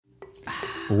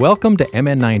Welcome to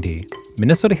MN90,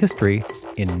 Minnesota History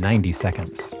in 90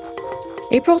 seconds.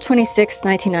 April 26,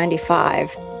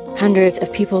 1995. Hundreds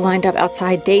of people lined up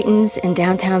outside Dayton's in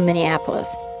downtown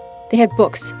Minneapolis. They had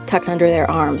books tucked under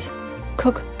their arms,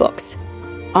 cookbooks.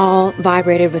 All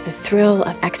vibrated with a thrill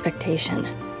of expectation.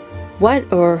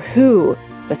 What or who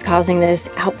was causing this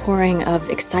outpouring of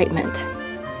excitement?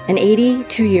 An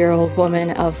 82-year-old woman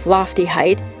of lofty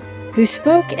height who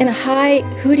spoke in a high,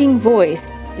 hooting voice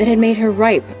that had made her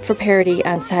ripe for parody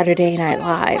on Saturday Night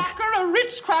Live. A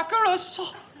Ritz cracker, a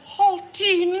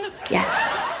saltine.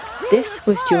 Yes, this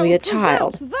was Julia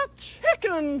Child,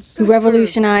 who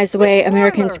revolutionized the way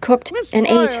Americans cooked and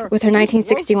ate with her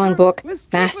 1961 book,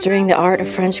 Mastering the Art of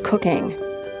French Cooking.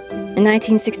 In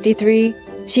 1963,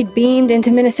 she'd beamed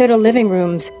into Minnesota living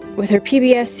rooms with her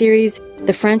PBS series,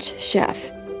 The French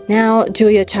Chef. Now,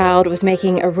 Julia Child was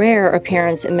making a rare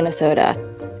appearance in Minnesota,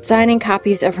 signing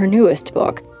copies of her newest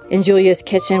book, In Julia's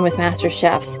Kitchen with Master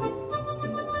Chefs.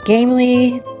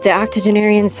 Gamely, the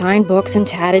octogenarian signed books and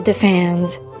chatted to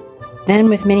fans. Then,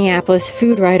 with Minneapolis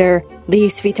food writer Lee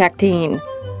Svitakdin,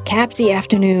 capped the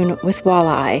afternoon with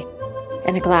walleye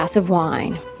and a glass of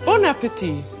wine. Bon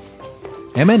appetit.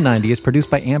 MN90 is produced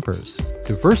by Ampers,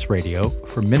 diverse radio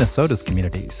for Minnesota's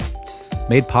communities.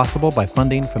 Made possible by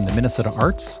funding from the Minnesota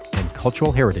Arts and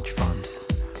Cultural Heritage Fund.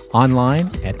 Online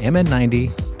at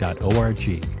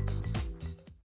mn90.org.